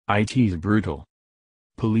It's brutal.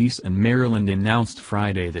 Police in Maryland announced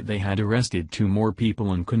Friday that they had arrested 2 more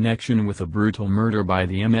people in connection with a brutal murder by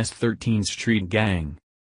the MS 13th Street Gang.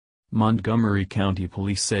 Montgomery County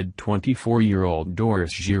Police said 24-year-old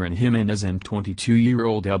Doris Giron Jimenez and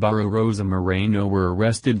 22-year-old Alvaro Rosa Moreno were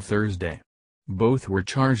arrested Thursday. Both were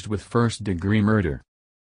charged with first-degree murder.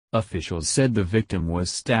 Officials said the victim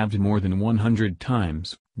was stabbed more than 100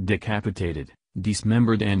 times, decapitated,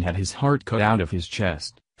 dismembered and had his heart cut out of his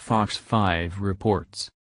chest, Fox 5 reports.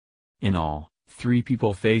 In all, 3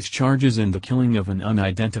 people face charges in the killing of an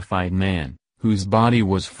unidentified man, whose body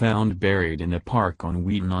was found buried in a park on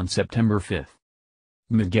Wheaton on September 5.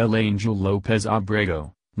 Miguel Angel Lopez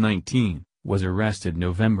Abrego, 19, was arrested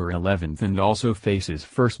November 11 and also faces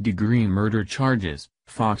first-degree murder charges,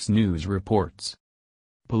 Fox News reports.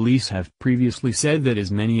 Police have previously said that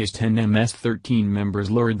as many as 10 MS-13 members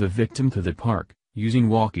lured the victim to the park, using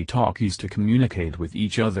walkie-talkies to communicate with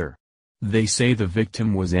each other. They say the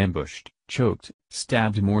victim was ambushed, choked,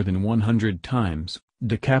 stabbed more than 100 times,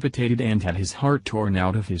 decapitated and had his heart torn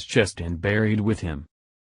out of his chest and buried with him.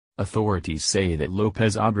 Authorities say that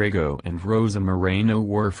Lopez Abrego and Rosa Moreno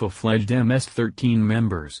were full-fledged MS-13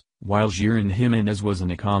 members, while Giron Jimenez was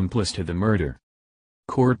an accomplice to the murder.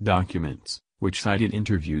 Court documents, which cited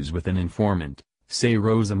interviews with an informant, say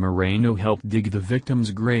Rosa Moreno helped dig the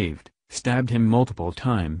victim's grave, stabbed him multiple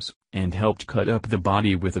times, and helped cut up the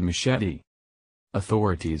body with a machete.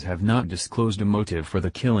 Authorities have not disclosed a motive for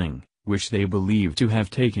the killing, which they believe to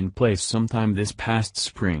have taken place sometime this past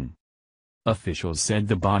spring. Officials said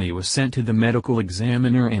the body was sent to the medical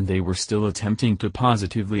examiner and they were still attempting to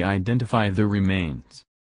positively identify the remains.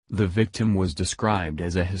 The victim was described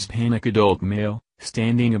as a Hispanic adult male,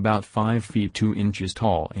 standing about 5 feet 2 inches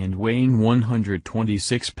tall and weighing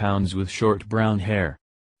 126 pounds with short brown hair.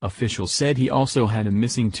 Officials said he also had a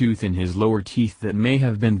missing tooth in his lower teeth that may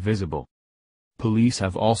have been visible. Police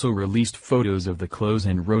have also released photos of the clothes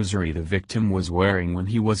and rosary the victim was wearing when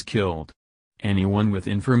he was killed. Anyone with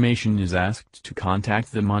information is asked to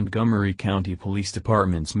contact the Montgomery County Police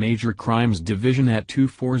Department's Major Crimes Division at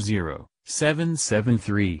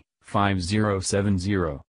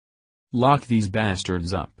 240-773-5070. Lock these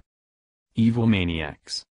bastards up. Evil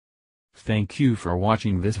maniacs. Thank you for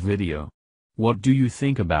watching this video. What do you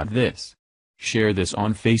think about this? Share this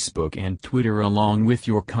on Facebook and Twitter along with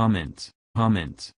your comments.